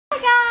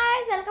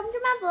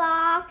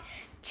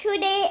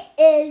Today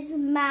is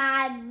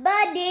my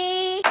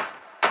birthday.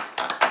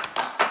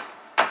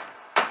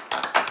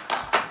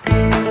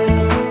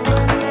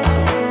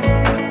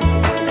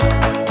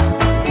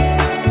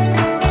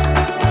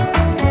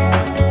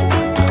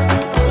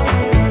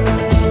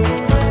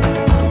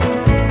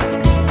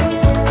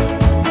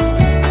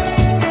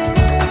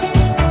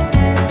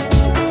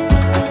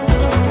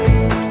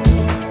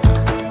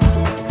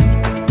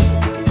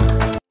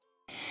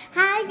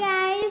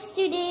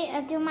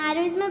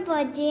 Tomorrow is my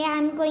birthday.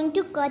 I'm going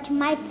to cut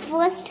my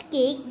first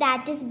cake,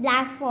 that is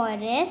Black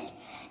Forest.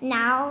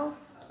 Now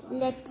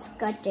let's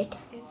cut it.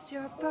 It's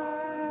your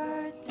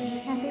birthday.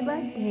 Happy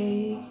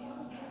birthday.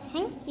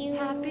 Thank you.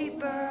 Happy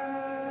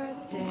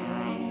birthday.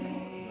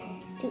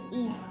 To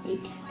eat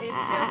it.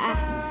 It's your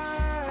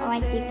birthday. Oh, I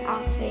take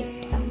off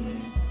it.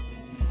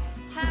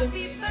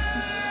 Happy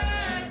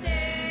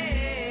birthday.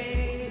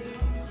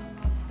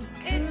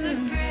 It's a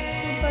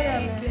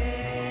great day.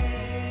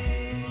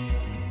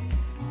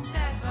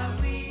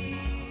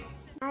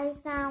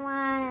 Guys, now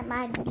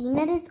my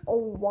dinner is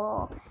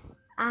over.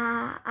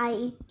 I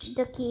ate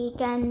the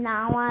cake and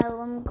now I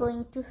am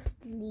going to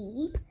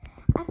sleep.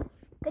 I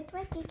cut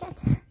my cake at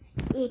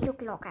 8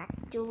 o'clock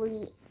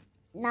actually.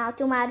 Now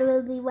tomorrow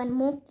will be one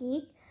more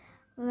cake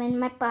when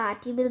my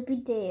party will be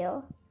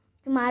there.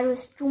 Tomorrow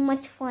is too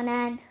much fun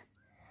and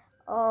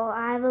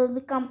I will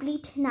be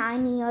complete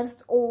 9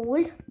 years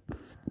old.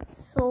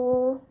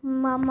 So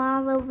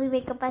mama will be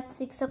wake up at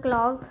 6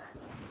 o'clock.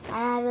 And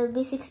I will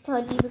be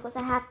 6:30 because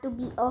I have to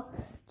be a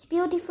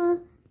beautiful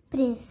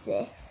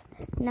princess.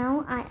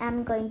 Now I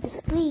am going to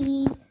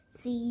sleep.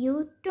 See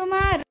you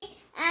tomorrow.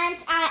 And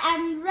I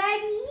am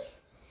ready.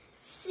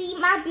 See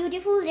my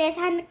beautiful dress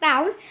and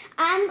crown.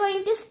 I am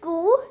going to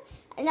school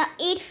now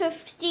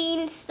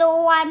 8:15.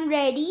 So I'm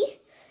ready.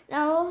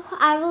 Now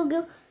I will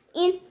go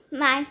in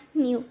my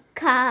new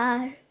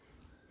car.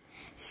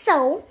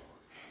 So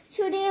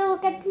today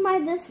look at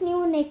this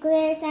new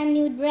necklace and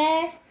new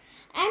dress.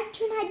 And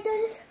tonight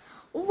there is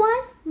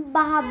one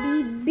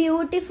Barbie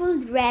beautiful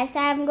dress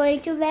I am going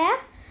to wear.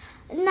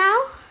 Now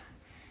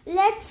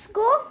let's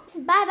go.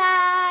 Bye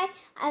bye.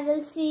 I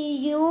will see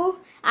you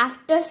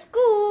after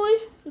school.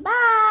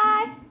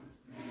 Bye.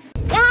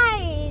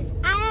 Guys,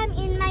 I am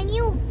in my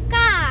new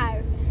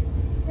car.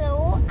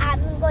 So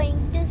I'm going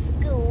to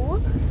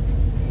school.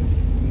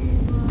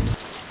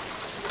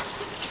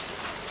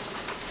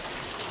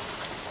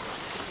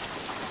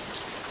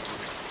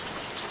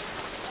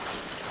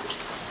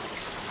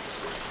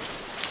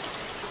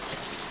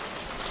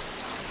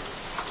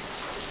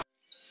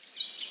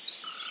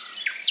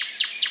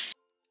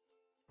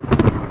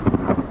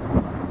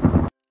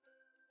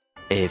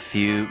 A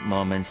few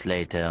moments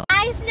later.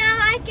 Guys, now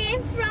I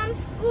came from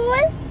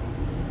school.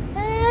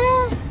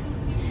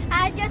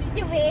 I just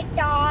wait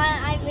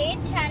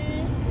and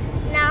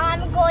now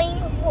I'm going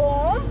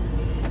home.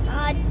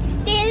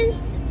 Still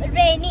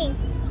raining.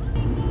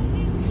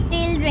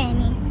 Still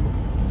raining.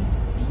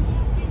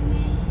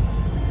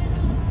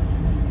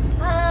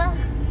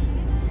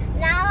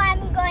 Now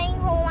I'm going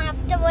home.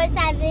 Afterwards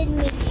I will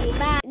meet you.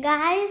 Bye.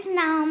 Guys,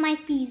 now my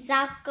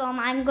pizza come.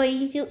 I'm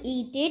going to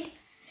eat it.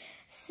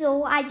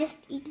 So I just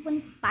eat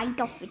one bite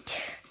of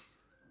it.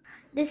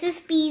 This is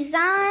pizza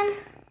and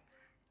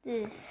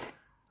this.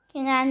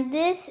 And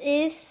this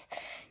is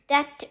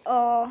that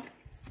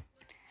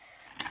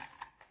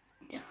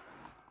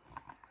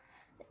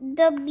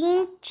the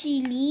bean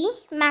chili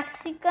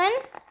Mexican.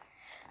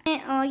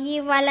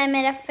 ये वाला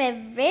मेरा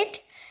favorite.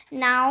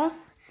 Now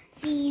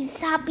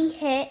pizza भी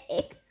है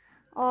एक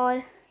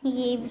और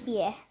ये भी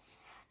है.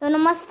 दोनों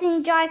मस्त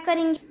enjoy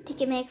करेंगे.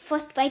 ठीक है, मैं एक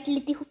first bite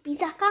लेती हूँ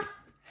पिज़्ज़ा का.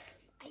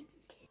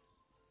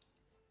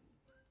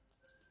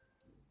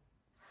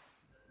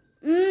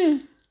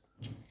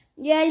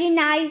 Really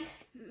nice.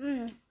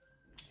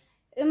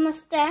 ये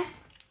मस्त है.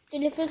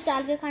 चिली फ्लेक्स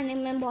डाल के खाने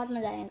में बहुत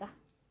मजा आएगा.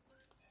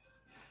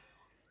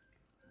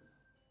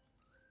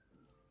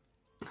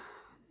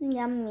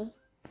 Yummy.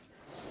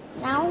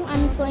 Now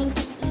I'm going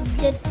to eat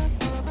the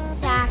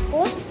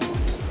taco.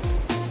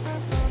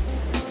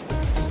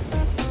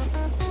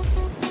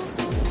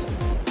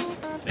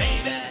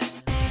 Baby,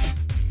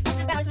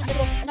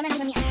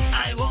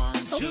 I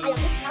want to.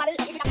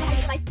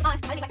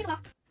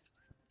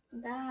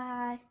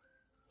 Bye.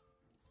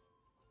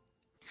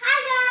 Hi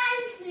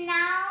guys.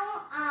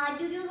 Now,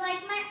 do you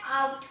like my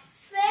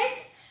outfit?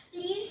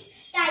 Please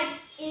type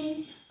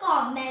in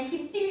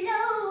comment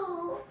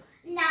below.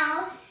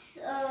 Now,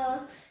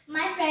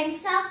 my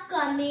friends are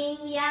coming.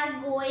 We are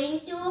going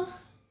to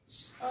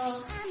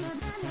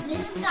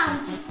Bliss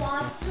County for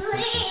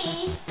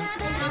play.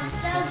 And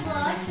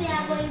afterwards, we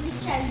are going to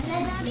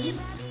Channel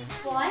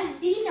for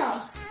dinner.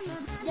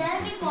 There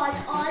we call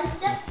all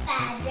the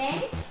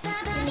parents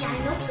in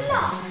 9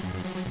 o'clock.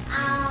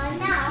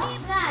 Now,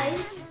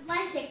 guys,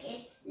 1 second.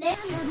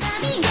 Let's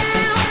Barbie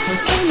girl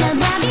in the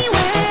Barbie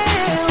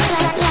world,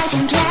 life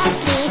in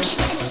plastic.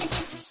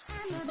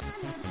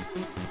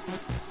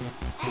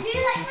 And do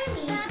you like my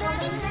makeup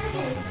and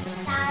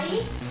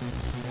hairstyle?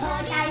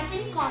 Type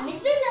in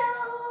comment below.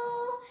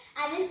 I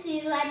will see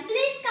you at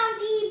Bliss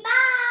County.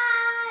 Bye.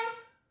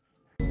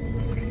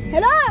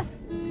 Hello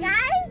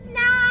guys,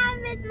 now I'm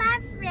with my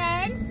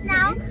friends.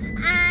 Now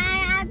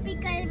I have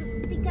become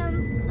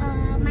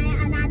my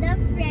another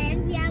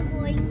friend. We are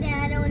going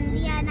there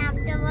only, and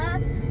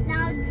afterward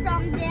now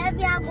from there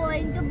we are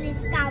going to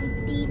Bliss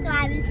County. So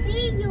I will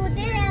see you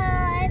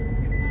there.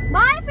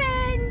 Bye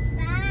friends.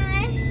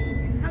 Bye.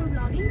 I'm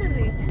vlogging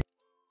today.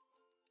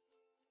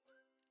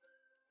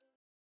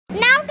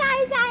 Now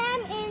guys, I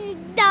am in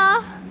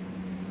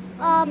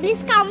the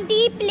Bliss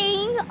County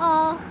playing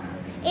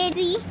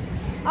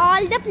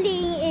all the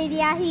playing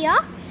area here,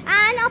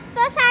 and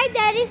upper side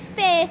there is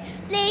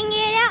playing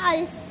area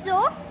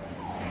also.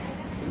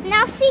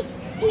 Now see,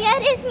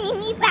 here is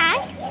mini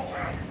bank.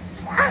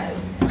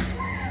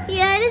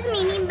 Here is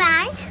mini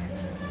bank.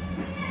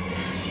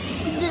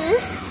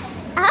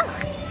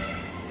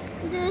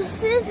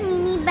 This is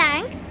mini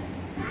bank.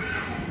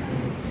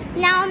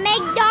 Now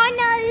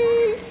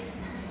McDonald's,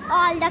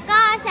 all the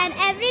cars and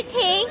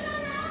everything.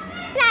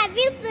 I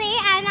will play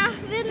and I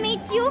will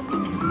meet you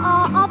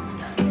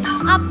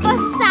upper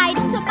side.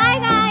 So bye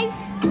guys.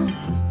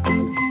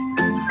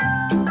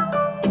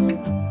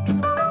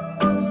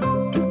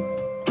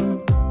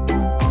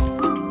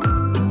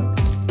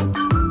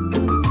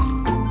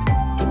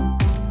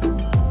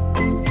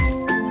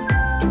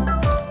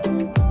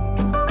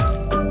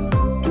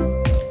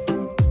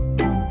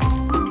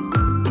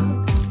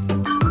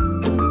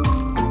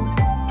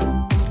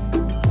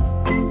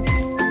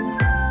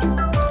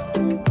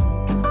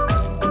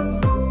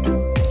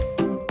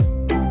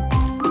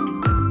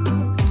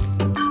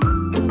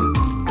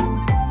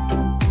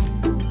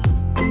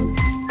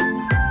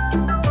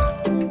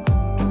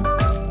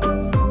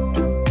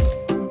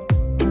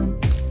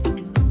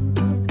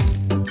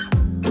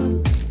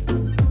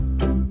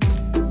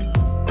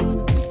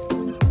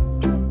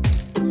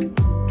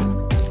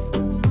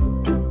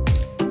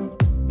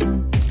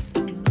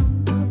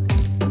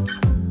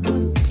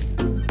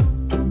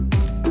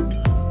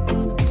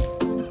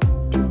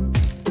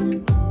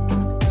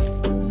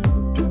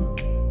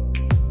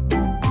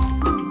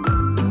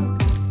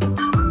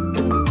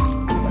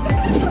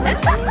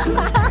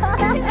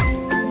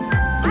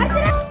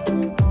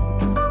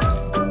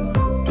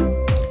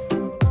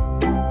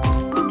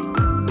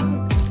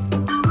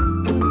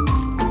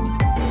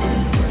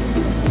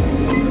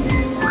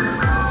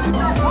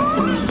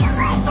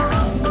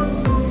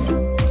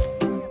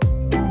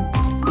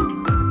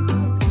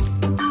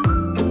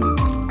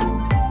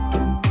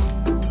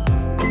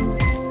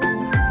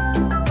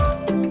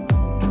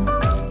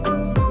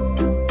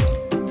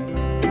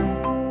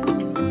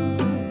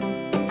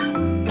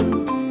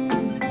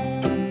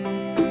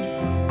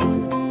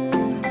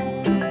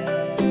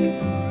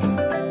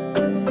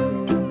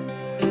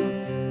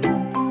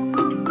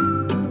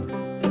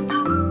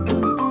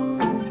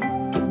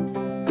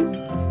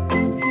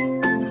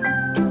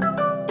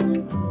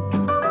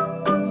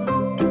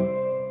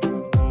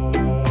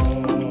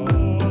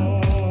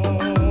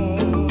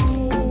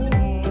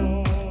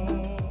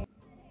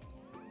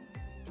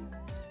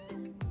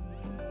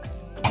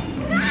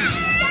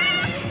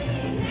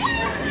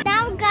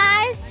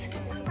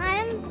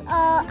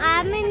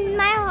 I'm in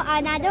my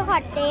another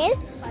hotel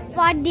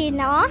for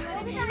dinner.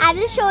 I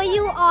will show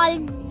you all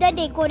the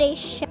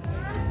decoration.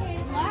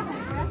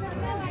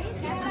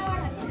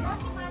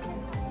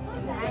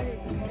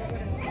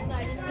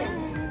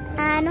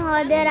 And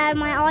there are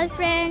my all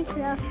friends,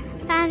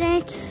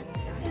 parents.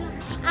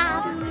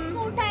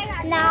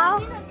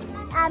 Now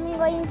I'm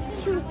going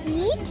to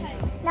eat.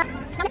 Now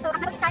will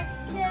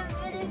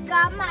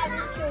come. I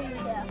will show you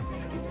there.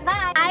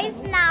 Bye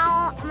guys.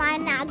 Now my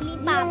nagli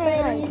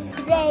papad is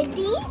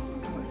ready.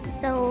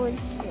 So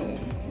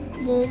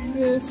this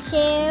is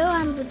shave.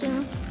 I'm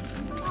putting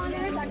on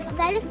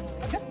it.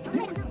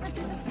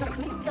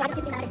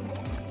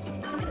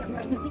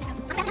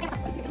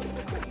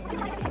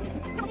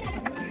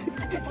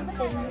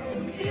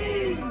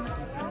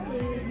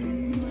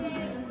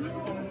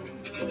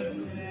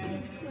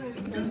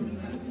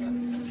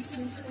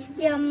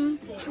 Yum,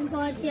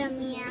 बहुत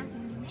yummy है.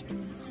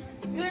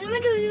 Runma,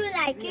 do you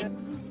like it?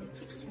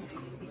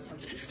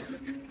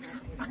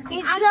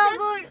 It's so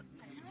good.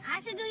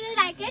 Asha, do you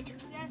like it?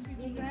 Yes,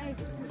 very good.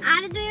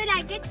 Asha, do you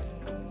like it?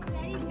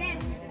 Very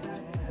best.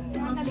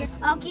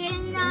 Okay,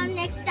 now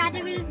next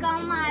starter will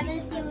come. I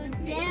will see you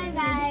there,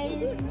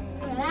 guys.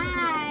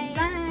 Bye.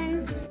 Bye.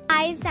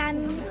 Guys,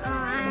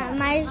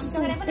 my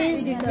soup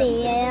is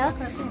there.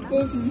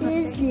 This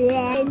is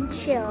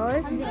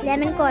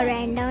lemon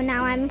coriander.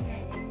 Now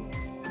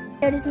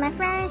here is my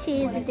friend.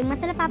 She is eating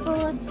masala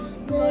papad.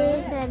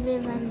 This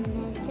everyone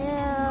is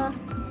here.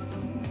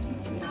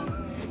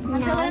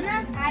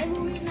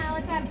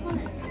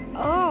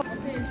 Oh,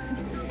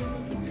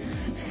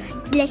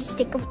 let's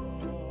take a.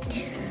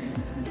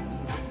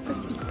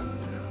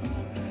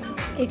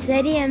 It's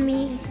very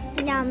yummy.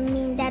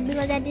 Yummy. That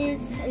because that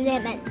is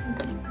lemon.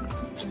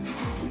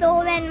 So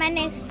when my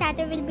next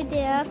starter will be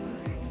there,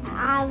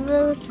 I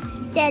will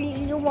tell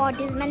you what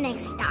is my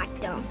next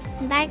starter.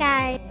 Bye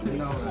guys.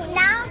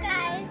 Now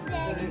guys,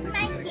 there is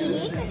my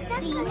cake.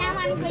 See, now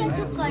I'm going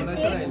to cut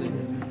it.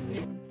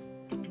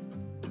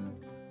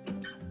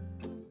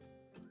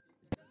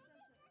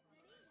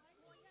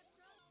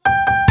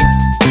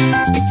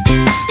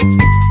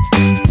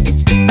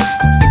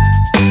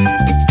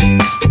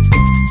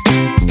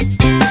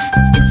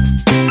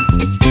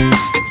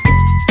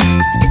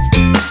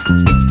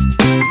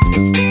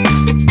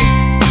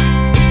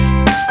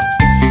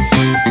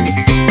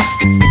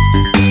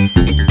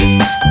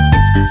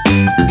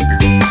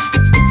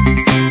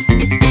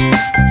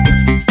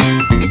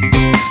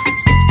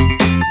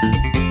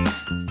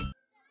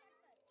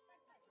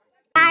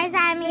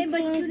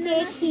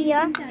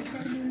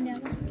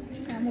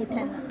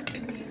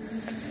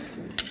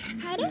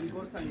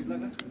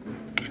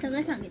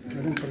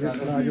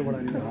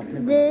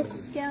 this.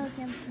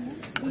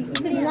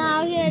 Now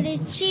here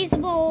is cheese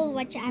bowl,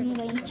 which I'm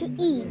going to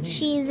eat.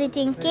 She's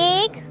eating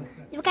cake.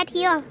 Look at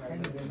here.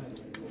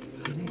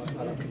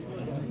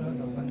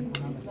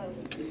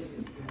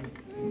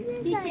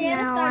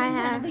 Now I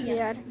have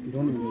here.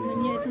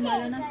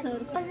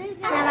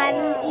 Now I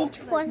will eat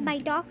first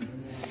bite off.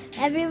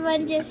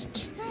 Everyone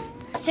just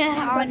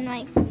on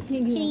my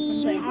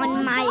cream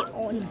on my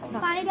own.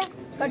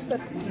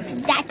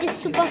 That is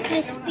super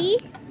crispy.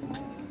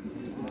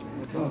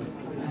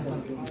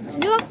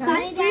 Look,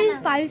 crispy,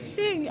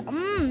 spicy.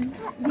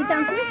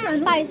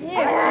 Spicy.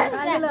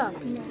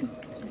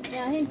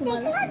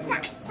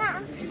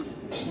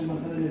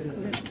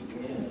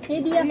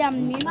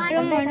 Yummy.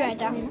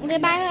 Okay,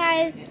 bye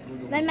guys.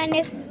 When my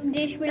next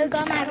dish will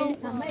come, I will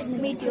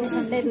meet you.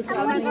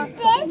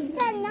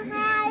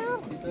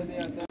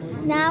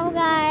 Now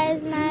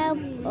guys, my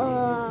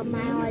whole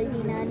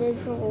dinner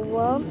is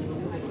over.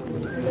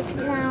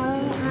 Now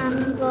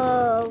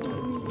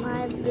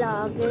my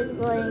vlog is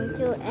going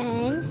to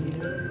end.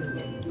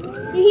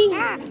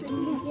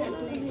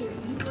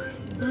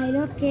 भाई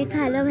लोग cake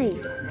खा लो भाई,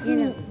 ये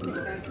लो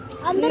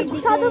अंदर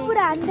घुसा दो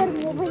पूरा अंदर,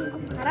 मोबाइल को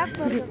खराब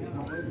कर दो,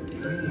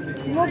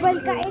 मोबाइल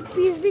का एक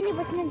पीस भी नहीं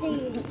बचना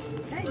चाहिए।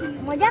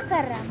 मजाक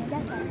कर रहा।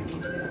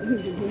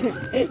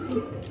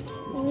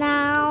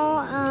 Now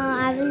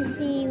I will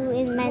see you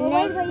in my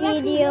next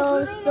video.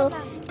 So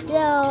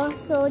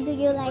do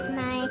you like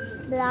my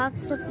vlog?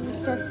 So please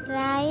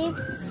subscribe,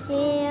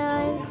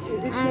 share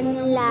and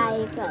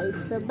like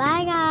also.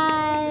 Bye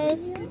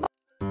guys.